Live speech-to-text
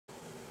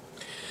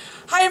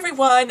Hi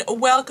everyone,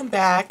 welcome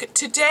back.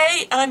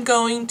 Today I'm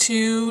going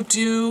to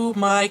do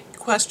my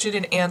question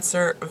and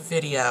answer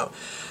video.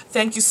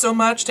 Thank you so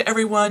much to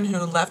everyone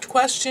who left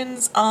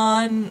questions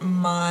in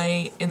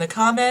the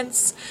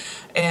comments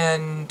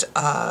and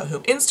who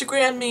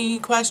Instagrammed me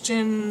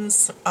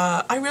questions.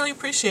 I really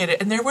appreciate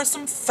it, and there were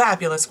some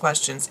fabulous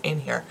questions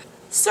in here.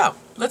 So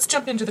let's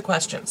jump into the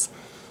questions.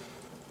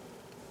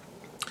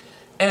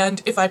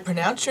 And if I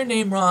pronounce your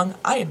name wrong,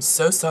 I am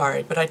so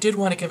sorry, but I did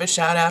want to give a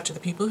shout out to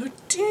the people who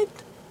did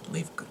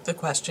leave the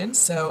questions,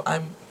 so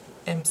I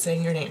am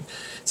saying your name.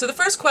 So the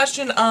first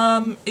question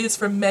is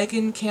from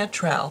Megan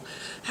Cantrell.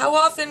 How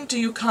often do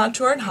you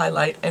contour and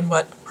highlight, and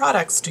what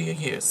products do you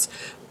use?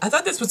 I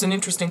thought this was an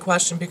interesting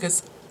question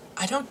because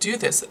I don't do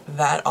this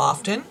that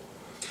often.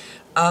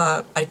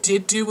 I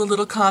did do a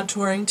little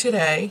contouring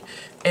today,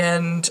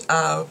 and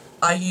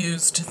I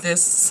used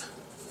this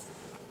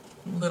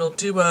little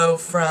duo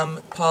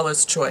from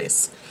Paula's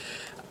Choice.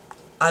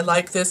 I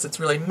like this, it's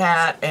really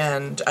matte,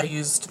 and I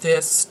used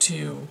this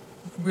to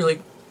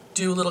really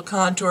do a little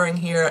contouring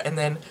here and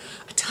then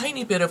a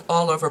tiny bit of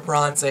all over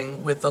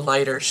bronzing with the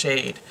lighter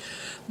shade.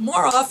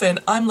 More often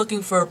I'm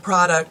looking for a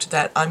product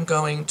that I'm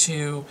going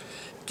to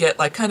get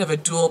like kind of a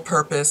dual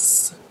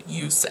purpose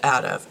use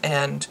out of,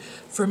 and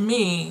for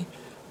me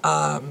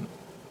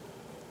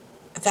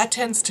that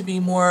tends to be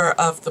more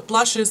of the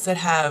blushes that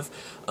have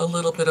a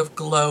little bit of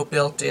glow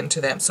built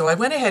into them. So I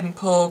went ahead and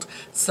pulled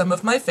some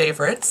of my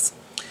favorites,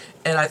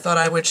 and I thought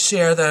I would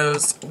share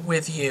those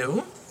with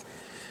you.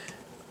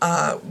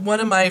 One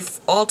of my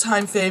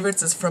all-time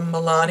favorites is from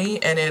Milani,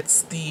 and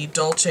it's the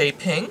Dolce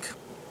Pink.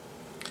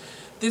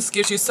 This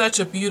gives you such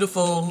a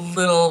beautiful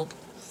little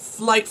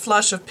light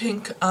flush of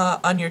pink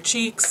on your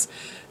cheeks,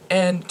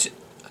 and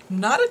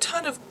not a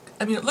ton of,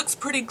 I mean, it looks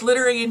pretty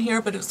glittery in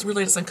here, but it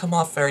really doesn't come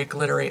off very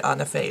glittery on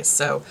the face,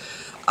 so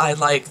I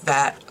like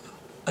that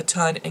a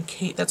ton, and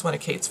Kate, that's one of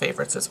Kate's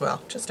favorites as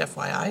well, just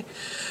FYI.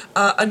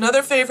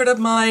 Another favorite of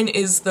mine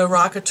is the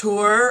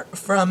Rockateur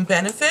from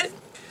Benefit.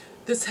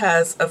 This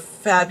has a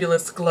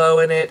fabulous glow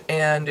in it,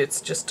 and it's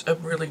just a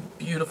really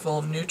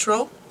beautiful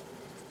neutral.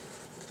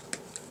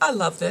 I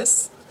love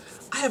this.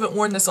 I haven't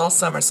worn this all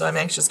summer, so I'm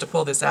anxious to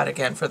pull this out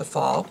again for the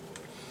fall.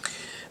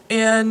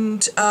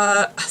 And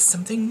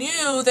something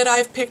new that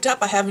I've picked up,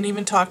 I haven't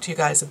even talked to you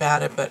guys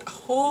about it, but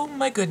oh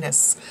my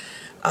goodness.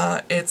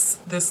 It's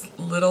this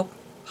little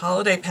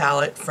holiday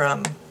palette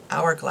from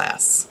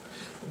Hourglass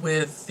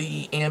with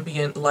the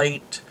ambient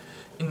light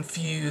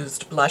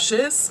infused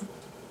blushes.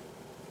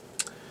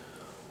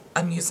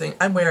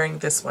 I'm wearing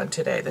this one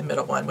today, the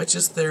middle one, which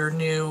is their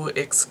new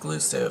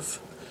exclusive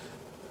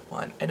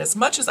one. And as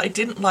much as I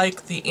didn't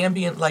like the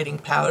ambient lighting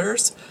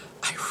powders,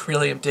 I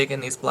really am digging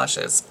these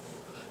blushes.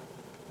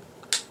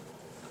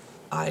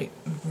 I'm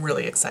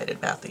really excited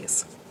about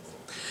these.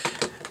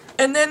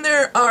 And then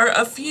there are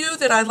a few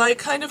that I like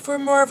kind of for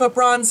more of a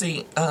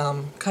bronzy,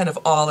 kind of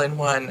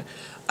all-in-one.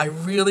 I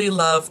really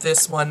love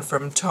this one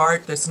from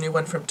Tarte, this new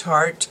one from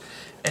Tarte,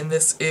 and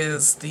this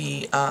is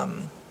the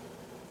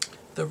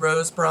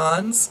Rose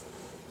Bronze.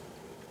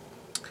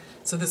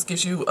 So this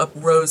gives you a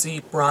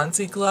rosy,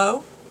 bronzy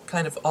glow,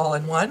 kind of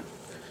all-in-one.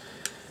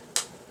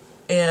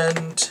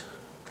 And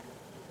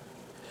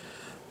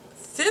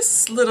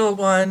this little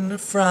one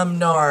from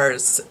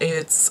NARS,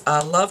 it's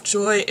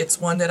Lovejoy.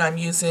 It's one that I'm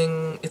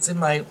using, it's in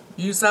my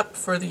use up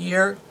for the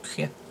year.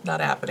 Yeah,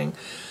 not happening.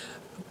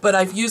 But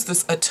I've used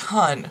this a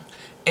ton,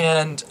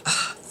 and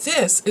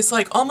this is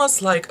like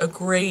almost like a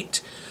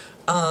great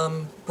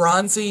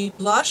bronzy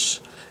blush,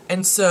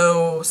 and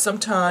so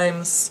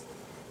sometimes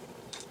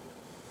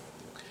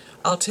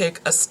I'll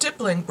take a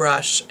stippling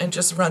brush and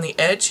just run the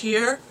edge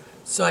here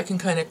so I can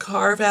kind of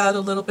carve out a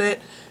little bit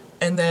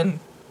and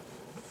then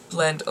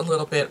blend a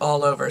little bit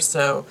all over.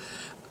 So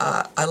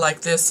I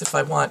like this if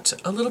I want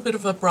a little bit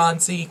of a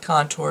bronzy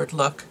contoured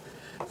look.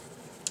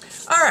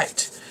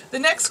 Alright, the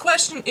next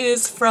question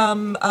is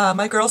from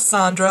my girl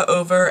Sandra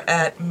over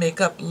at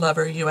Makeup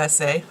Lover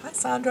USA. Hi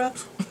Sandra.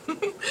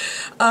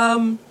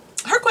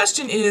 Her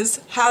question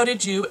is, how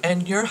did you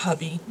and your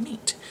hubby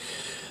meet?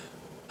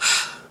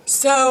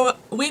 So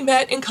we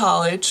met in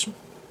college.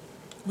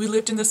 We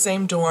lived in the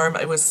same dorm.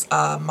 It was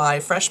my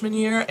freshman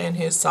year and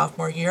his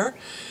sophomore year.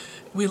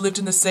 We lived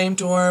in the same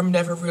dorm,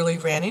 never really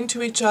ran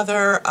into each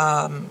other.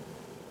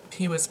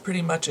 He was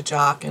pretty much a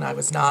jock and I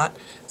was not,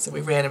 so we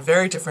ran in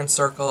very different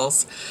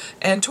circles.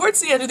 And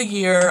towards the end of the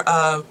year,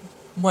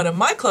 one of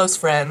my close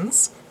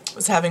friends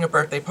was having a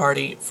birthday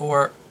party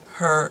for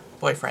her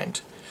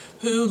boyfriend,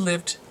 who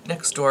lived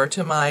next door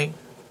to my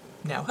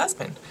now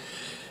husband.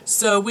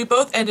 So we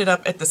both ended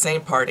up at the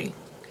same party,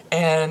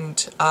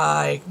 and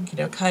I,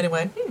 kind of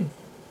went,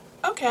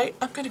 okay,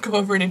 I'm going to go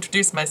over and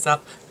introduce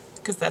myself,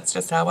 because that's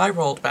just how I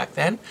rolled back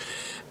then,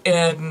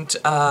 and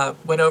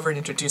went over and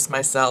introduced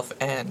myself,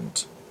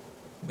 and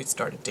we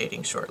started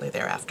dating shortly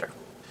thereafter.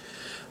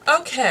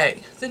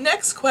 Okay, the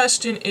next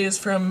question is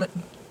from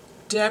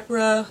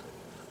Deborah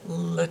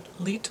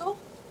Little?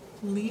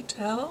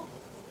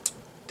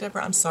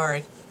 Deborah, I'm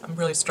sorry. I'm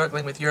really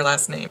struggling with your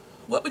last name.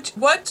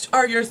 What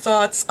are your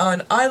thoughts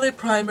on eyelid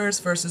primers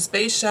versus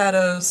base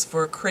shadows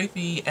for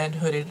crepey and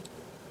hooded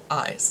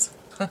eyes?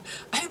 I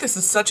think this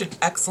is such an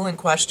excellent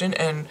question,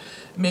 and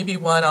maybe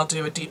one I'll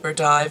do a deeper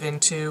dive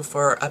into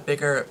for a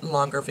bigger,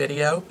 longer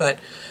video, but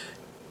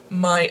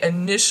my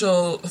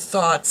initial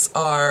thoughts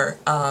are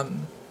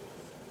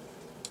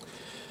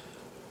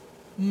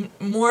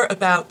more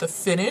about the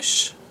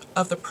finish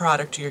of the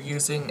product you're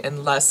using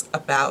and less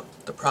about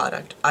the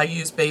product. I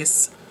use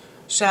base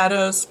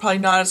shadows probably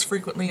not as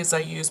frequently as I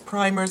use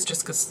primers,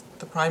 just because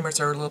the primers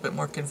are a little bit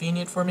more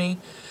convenient for me.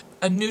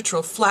 A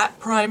neutral flat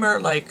primer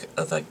like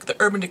the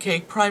Urban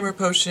Decay Primer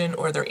Potion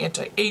or their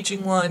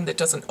anti-aging one that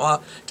doesn't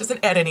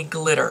add any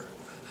glitter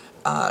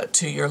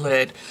to your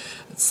lid.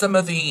 Some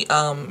of the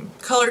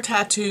color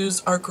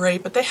tattoos are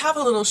great, but they have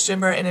a little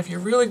shimmer, and if you're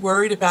really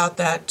worried about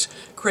that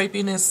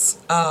crepiness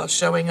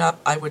showing up,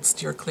 I would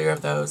steer clear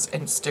of those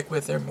and stick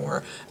with their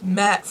more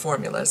matte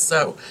formulas.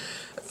 So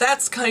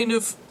that's kind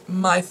of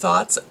my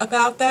thoughts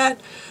about that.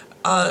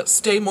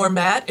 Stay more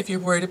matte if you're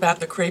worried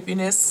about the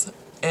crepiness,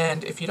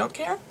 and if you don't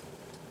care,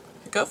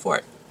 go for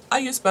it. I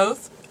use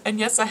both, and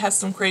yes, I have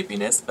some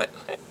crepiness, but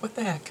what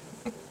the heck.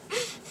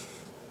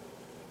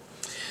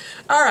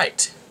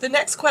 Alright, the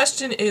next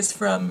question is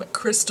from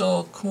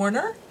Crystal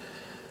Corner.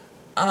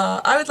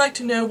 I would like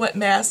to know what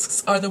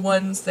masks are the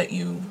ones that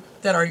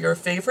are your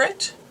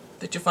favorite,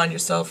 that you find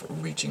yourself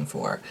reaching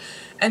for.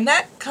 And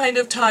that kind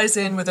of ties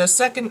in with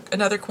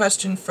another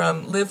question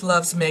from Liv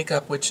Loves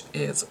Makeup, which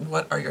is,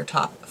 what are your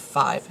top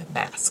 5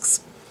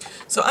 masks?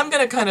 So I'm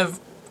going to kind of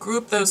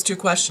group those two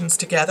questions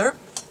together.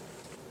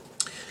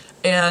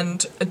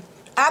 And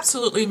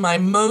absolutely my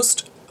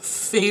most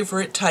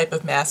favorite type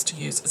of mask to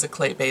use is a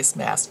clay-based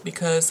mask,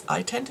 because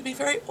I tend to be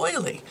very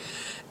oily.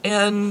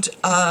 And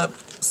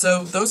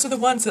so those are the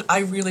ones that I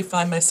really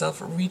find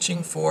myself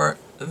reaching for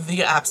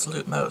the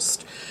absolute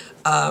most.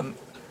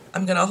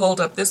 I'm going to hold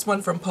up this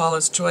one from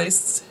Paula's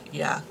Choice.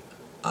 Yeah,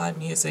 I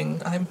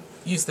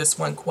use this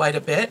one quite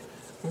a bit.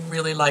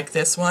 Really like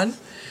this one.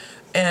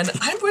 And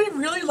I'm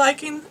really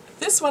liking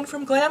this one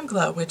from Glam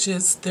Glow, which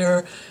is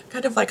their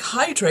kind of like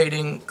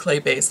hydrating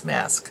clay-based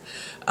mask.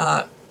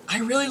 I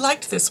really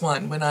liked this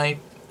one when I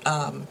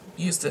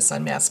used this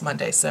on Mask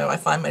Monday, so I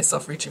find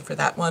myself reaching for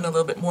that one a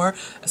little bit more,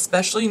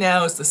 especially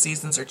now as the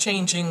seasons are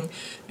changing,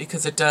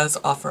 because it does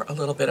offer a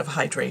little bit of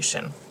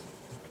hydration.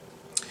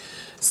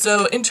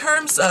 So in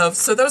terms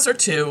of, those are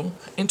two.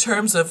 In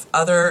terms of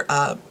other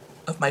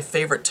of my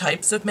favorite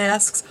types of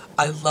masks,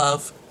 I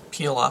love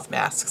peel-off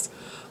masks.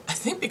 I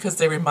think because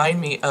they remind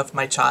me of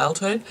my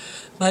childhood.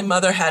 My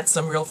mother had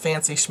some real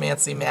fancy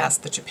schmancy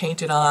masks that you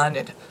painted on,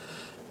 and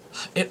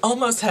it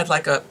almost had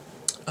like a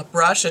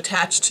brush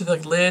attached to the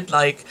lid,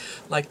 like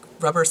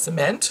rubber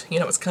cement. You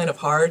know, it was kind of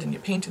hard, and you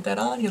painted that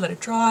on, you let it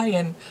dry,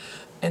 and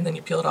then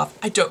you peel it off.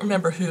 I don't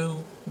remember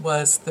who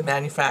was the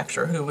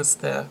manufacturer, who was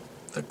the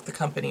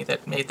company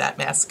that made that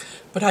mask,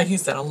 but I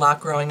used that a lot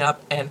growing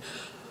up, and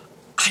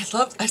I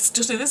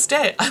still to this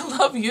day, I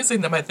love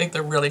using them. I think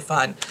they're really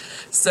fun.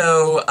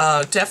 So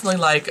definitely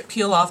like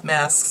peel-off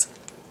masks.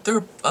 There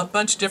are a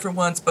bunch of different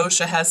ones.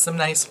 Boscia has some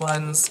nice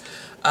ones.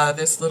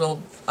 This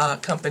little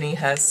company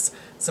has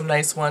some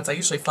nice ones. I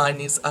usually find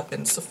these up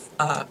in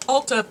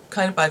Ulta,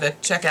 kind of by the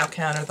checkout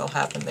counter. They'll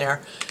have them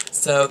there.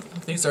 So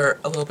these are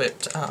a little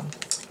bit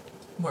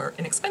more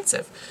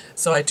inexpensive.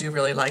 So I do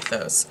really like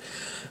those.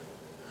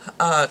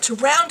 To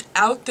round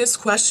out this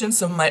question,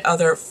 some of my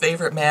other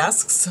favorite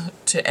masks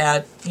to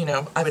add, you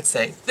know, I would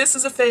say this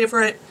is a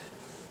favorite.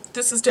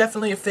 This is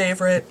definitely a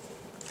favorite.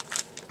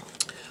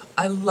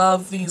 I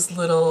love these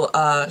little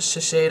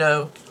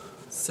Shiseido,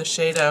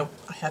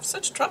 I have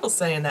such trouble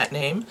saying that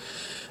name,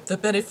 the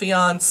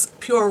Benefiance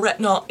Pure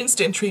Retinol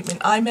Instant Treatment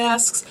Eye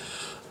Masks.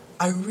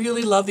 I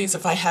really love these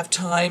if I have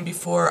time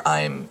before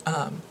I'm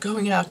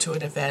going out to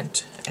an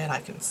event, and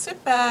I can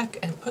sit back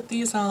and put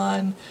these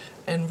on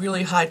and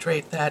really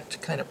hydrate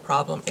that kind of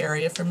problem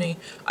area for me.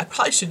 I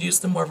probably should use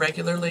them more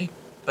regularly,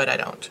 but I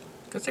don't,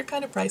 because they're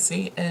kind of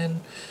pricey,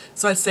 and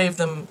so I save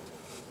them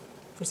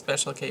for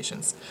special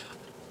occasions.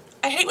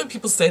 I hate when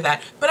people say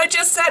that, but I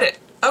just said it.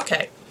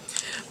 Okay.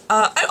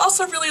 I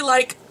also really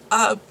like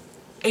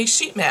a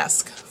sheet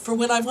mask for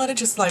when I want to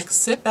just like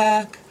sit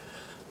back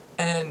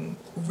and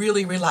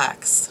really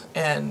relax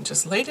and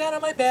just lay down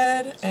on my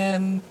bed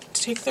and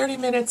take 30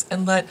 minutes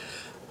and let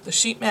the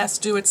sheet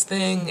mask do its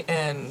thing.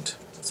 And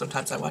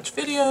sometimes I watch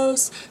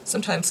videos,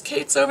 sometimes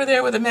Kate's over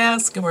there with a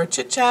mask and we're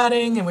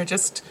chit-chatting and we're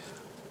just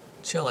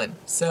chilling.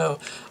 So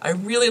I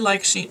really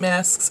like sheet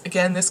masks.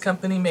 Again, this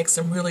company makes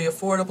some really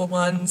affordable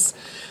ones.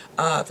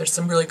 There's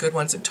some really good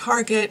ones at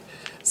Target.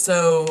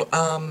 So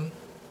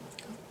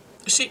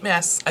sheet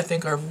masks, I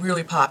think, are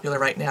really popular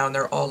right now, and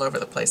they're all over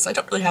the place. I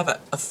don't really have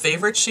a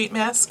favorite sheet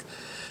mask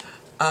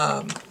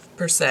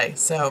per se,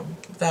 so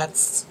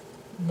that's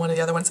one of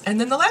the other ones. And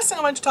then the last thing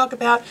I wanted to talk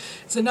about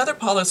is another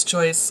Paula's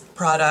Choice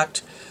product,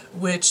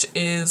 which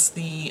is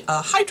the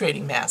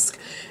hydrating mask.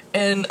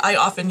 And I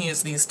often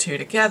use these two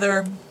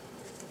together,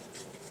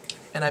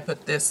 and I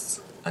put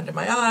this under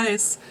my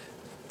eyes,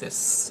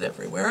 this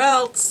everywhere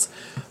else.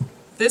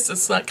 this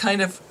is like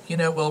kind of,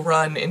 will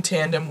run in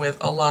tandem with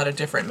a lot of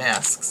different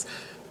masks,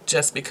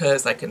 just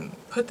because I can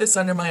put this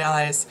under my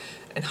eyes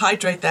and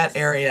hydrate that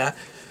area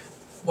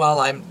while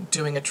I'm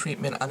doing a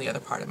treatment on the other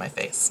part of my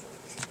face.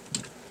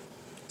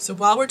 So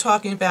while we're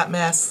talking about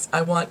masks,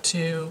 I want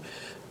to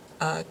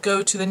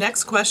go to the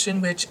next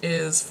question, which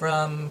is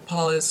from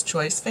Paula's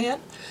Choice fan.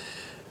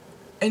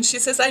 And she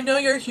says, I know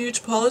you're a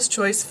huge Paula's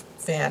Choice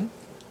fan.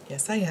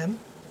 Yes, I am.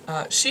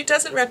 She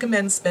doesn't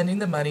recommend spending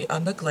the money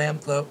on the Glam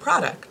Glow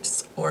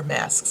products or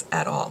masks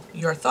at all.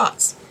 Your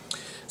thoughts?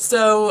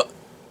 So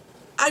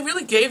I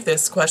really gave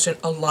this question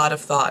a lot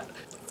of thought.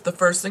 The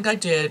first thing I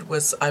did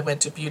was I went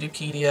to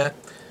Beautypedia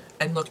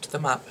and looked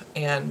them up,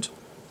 and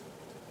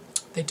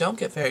they don't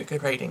get very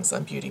good ratings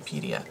on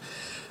Beautypedia.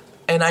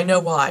 And I know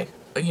why.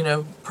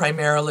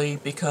 Primarily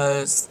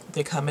because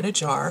they come in a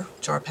jar.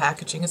 Jar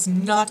packaging is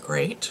not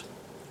great.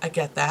 I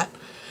get that.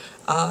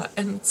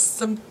 And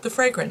the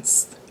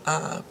fragrance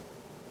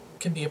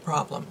can be a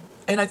problem.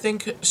 And I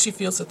think she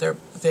feels that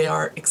they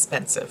are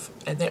expensive,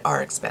 and they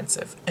are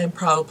expensive. And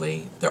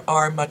probably there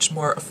are much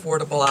more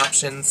affordable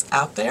options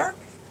out there,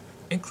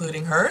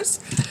 including hers.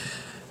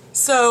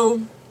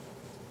 So,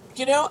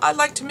 I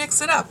like to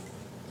mix it up.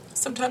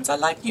 Sometimes I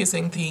like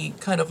using the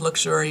kind of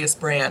luxurious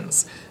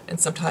brands, and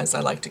sometimes I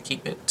like to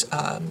keep it,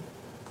 a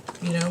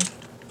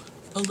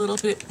little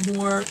bit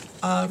more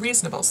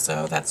reasonable.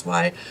 So that's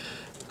why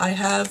I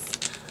have,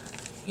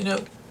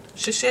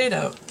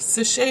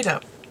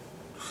 Shiseido.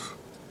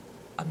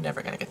 I'm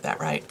never going to get that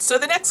right. So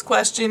the next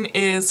question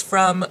is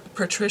from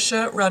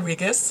Patricia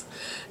Rodriguez,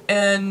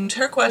 and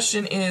her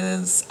question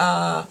is,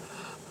 are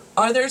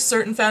there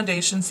certain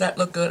foundations that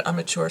look good on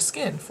mature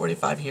skin,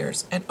 45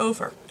 years and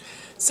over?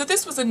 So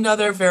this was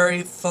another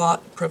very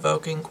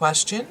thought-provoking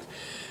question,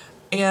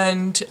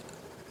 and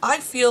I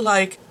feel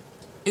like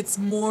it's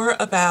more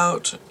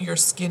about your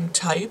skin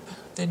type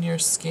than your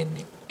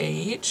skin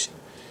age,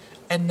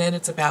 and then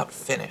it's about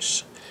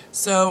finish.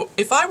 So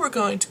if I were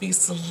going to be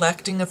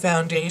selecting a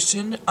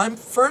foundation, I'm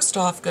first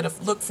off going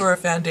to look for a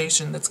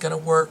foundation that's going to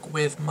work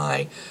with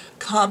my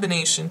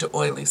combination to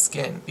oily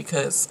skin,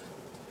 because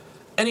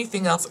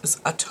anything else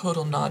is a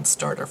total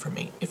non-starter for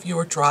me. If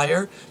you're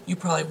drier, you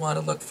probably want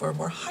to look for a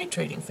more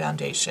hydrating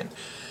foundation,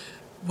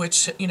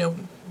 which,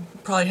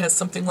 probably has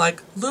something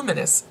like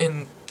Luminous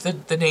in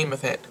the name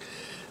of it.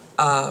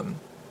 And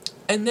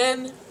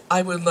then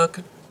I would look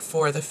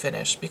for the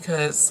finish,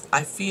 because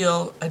I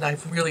feel, and I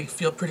really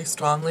feel pretty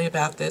strongly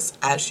about this,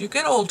 as you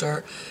get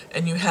older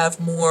and you have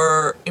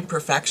more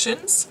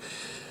imperfections,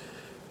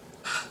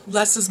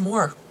 less is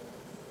more,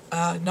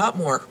 not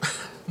more.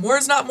 More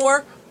is not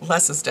more,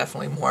 less is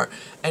definitely more.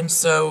 And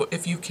so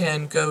if you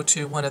can go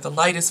to one of the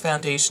lightest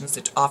foundations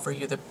that offer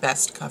you the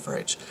best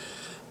coverage,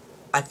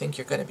 I think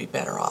you're going to be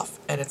better off,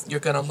 and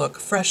you're going to look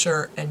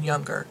fresher and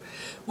younger,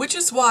 which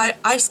is why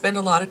I spend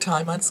a lot of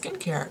time on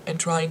skincare and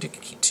trying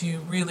to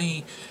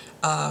really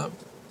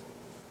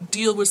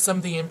deal with some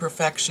of the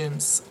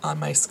imperfections on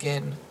my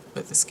skin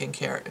with the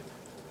skincare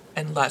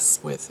and less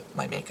with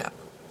my makeup.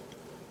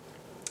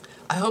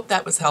 I hope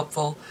that was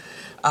helpful.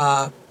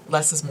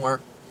 Less is more.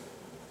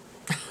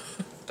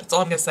 That's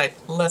all I'm going to say.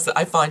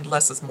 I find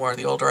less is more.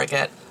 The older I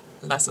get,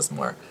 less is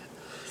more.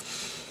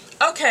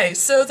 Okay,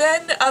 so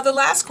then the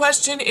last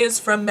question is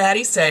from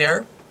Maddie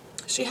Sayer.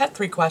 She had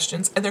 3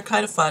 questions, and they're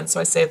kind of fun, so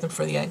I saved them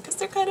for the end because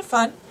they're kind of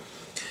fun.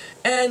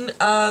 And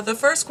the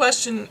first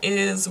question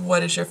is,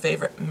 what is your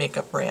favorite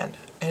makeup brand?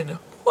 And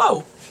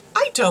whoa,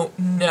 I don't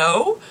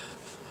know.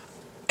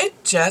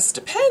 It just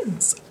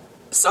depends.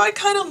 So I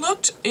kind of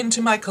looked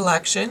into my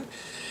collection,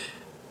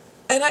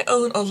 and I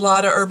own a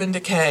lot of Urban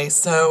Decay,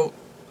 so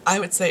I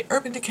would say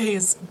Urban Decay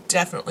is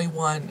definitely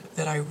one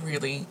that I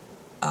really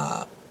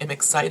am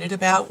excited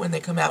about when they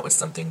come out with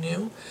something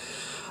new.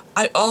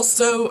 I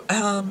also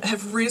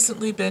have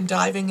recently been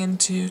diving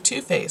into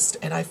Too Faced,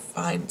 and I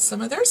find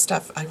some of their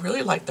stuff, I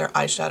really like their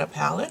eyeshadow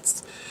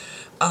palettes.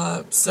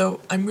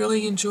 So I'm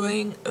really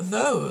enjoying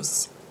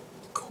those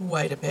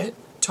quite a bit.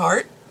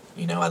 Tarte,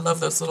 I love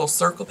those little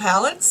circle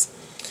palettes.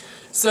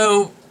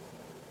 So,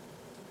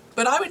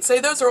 but I would say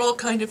those are all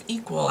kind of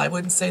equal. I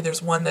wouldn't say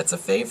there's one that's a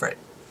favorite.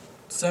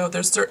 So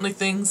there's certainly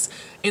things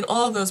in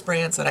all of those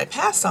brands that I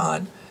pass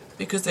on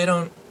because they're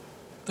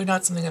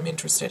not something I'm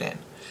interested in.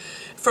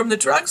 From the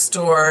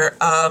drugstore,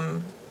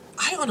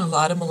 I own a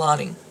lot of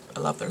Milani. I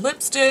love their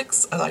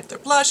lipsticks, I like their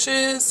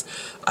blushes,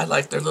 I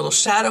like their little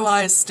shadow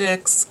eye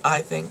sticks.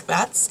 I think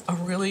that's a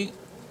really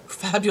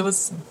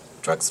fabulous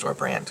drugstore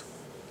brand.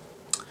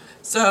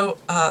 So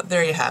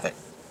there you have it.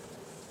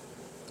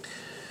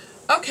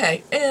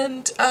 Okay,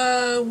 and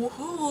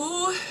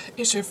who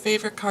is your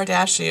favorite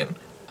Kardashian?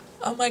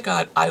 Oh my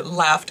God, I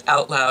laughed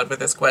out loud when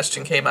this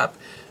question came up.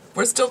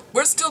 We're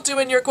still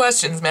doing your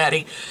questions,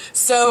 Maddie.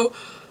 So,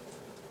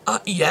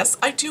 yes,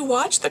 I do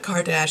watch the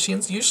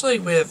Kardashians, usually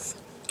with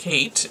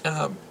Kate.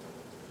 I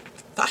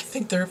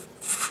think they're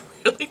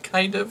really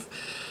kind of,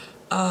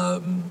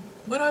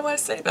 what do I want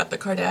to say about the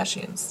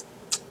Kardashians?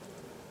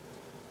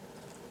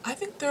 I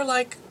think they're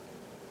like,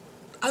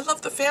 I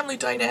love the family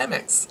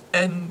dynamics,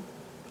 and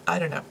I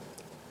don't know.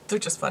 They're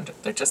just fun.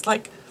 They're just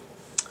like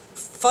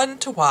fun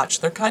to watch.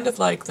 They're kind of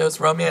like those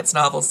romance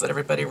novels that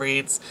everybody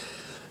reads.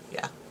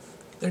 Yeah,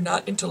 they're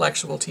not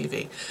intellectual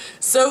TV.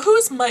 So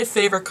who's my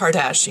favorite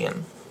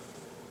Kardashian?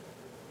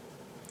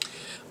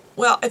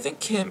 Well, I think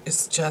Kim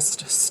is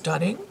just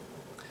stunning.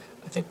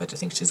 But I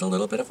think she's a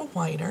little bit of a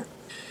whiner.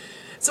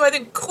 So I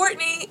think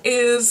Kourtney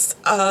is,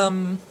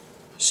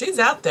 she's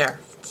out there.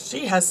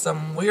 She has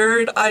some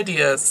weird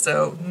ideas,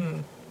 so,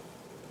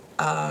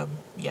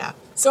 yeah.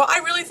 So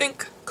I really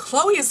think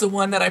Khloe is the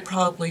one that I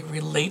probably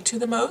relate to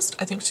the most.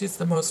 I think she's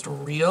the most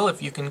real,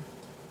 if you can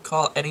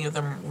call any of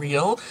them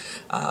real,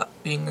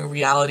 being a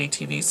reality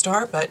TV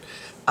star, but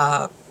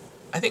I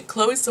think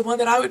Khloe's the one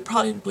that I would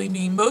probably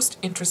be most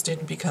interested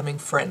in becoming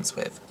friends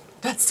with.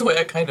 That's the way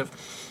I kind of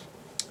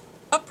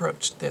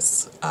approached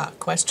this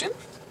question.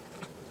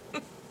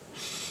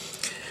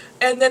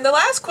 And then the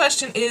last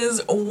question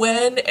is,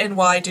 when and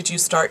why did you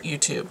start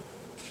YouTube?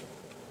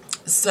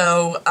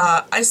 So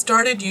I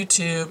started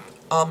YouTube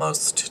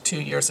almost 2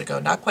 years ago,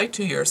 not quite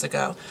 2 years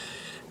ago.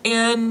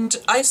 And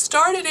I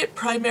started it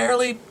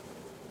primarily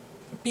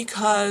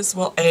because,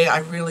 well, I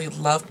really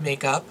loved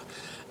makeup,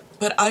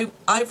 but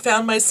I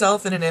found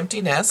myself in an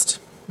empty nest.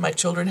 My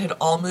children had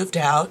all moved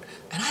out,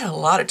 and I had a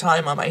lot of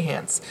time on my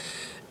hands.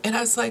 And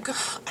I was like,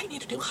 I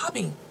need a new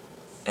hobby.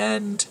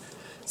 And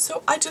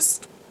so I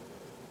just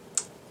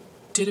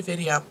did a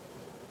video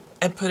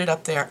and put it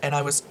up there, and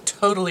I was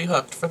totally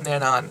hooked from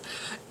then on.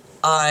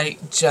 I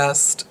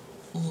just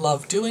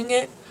love doing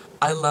it.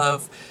 I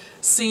love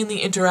seeing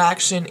the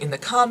interaction in the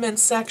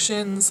comments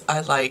sections. I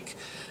like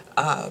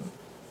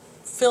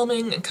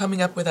filming and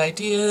coming up with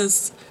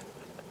ideas.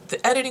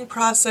 The editing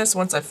process,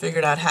 once I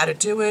figured out how to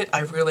do it, I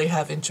really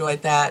have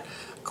enjoyed that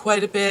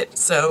quite a bit.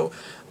 So,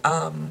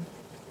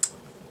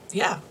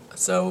 yeah,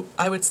 so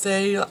I would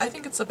say, I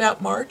think it's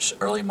about March,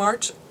 early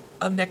March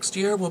of next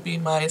year will be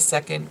my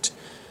second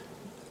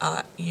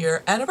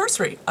year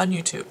anniversary on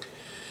YouTube.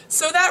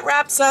 So that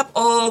wraps up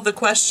all the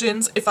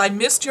questions. If I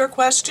missed your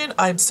question,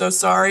 I'm so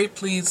sorry.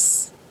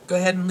 Please go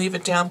ahead and leave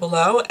it down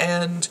below,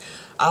 and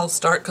I'll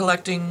start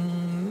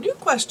collecting new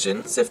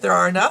questions if there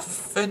are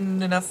enough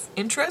and enough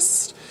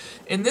interest.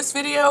 In this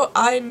video,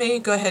 I may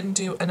go ahead and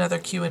do another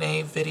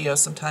Q&A video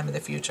sometime in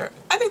the future.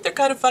 I think they're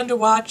kind of fun to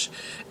watch,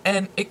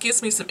 and it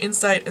gives me some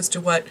insight as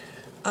to what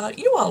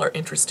you all are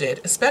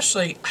interested.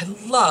 Especially, I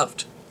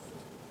loved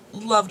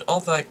all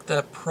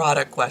the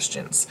product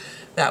questions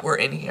that were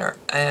in here,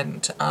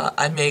 and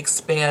I may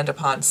expand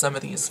upon some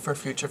of these for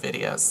future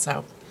videos.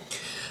 So,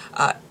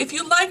 if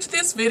you liked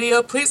this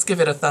video, please give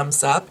it a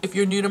thumbs up. If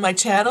you're new to my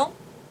channel,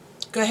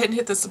 go ahead and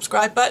hit the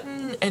subscribe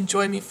button and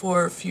join me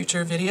for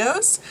future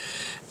videos.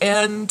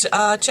 And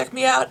check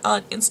me out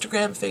on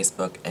Instagram,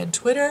 Facebook, and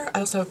Twitter. I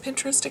also have a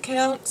Pinterest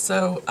account,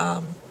 so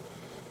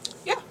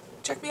yeah,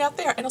 check me out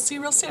there, and I'll see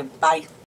you real soon. Bye!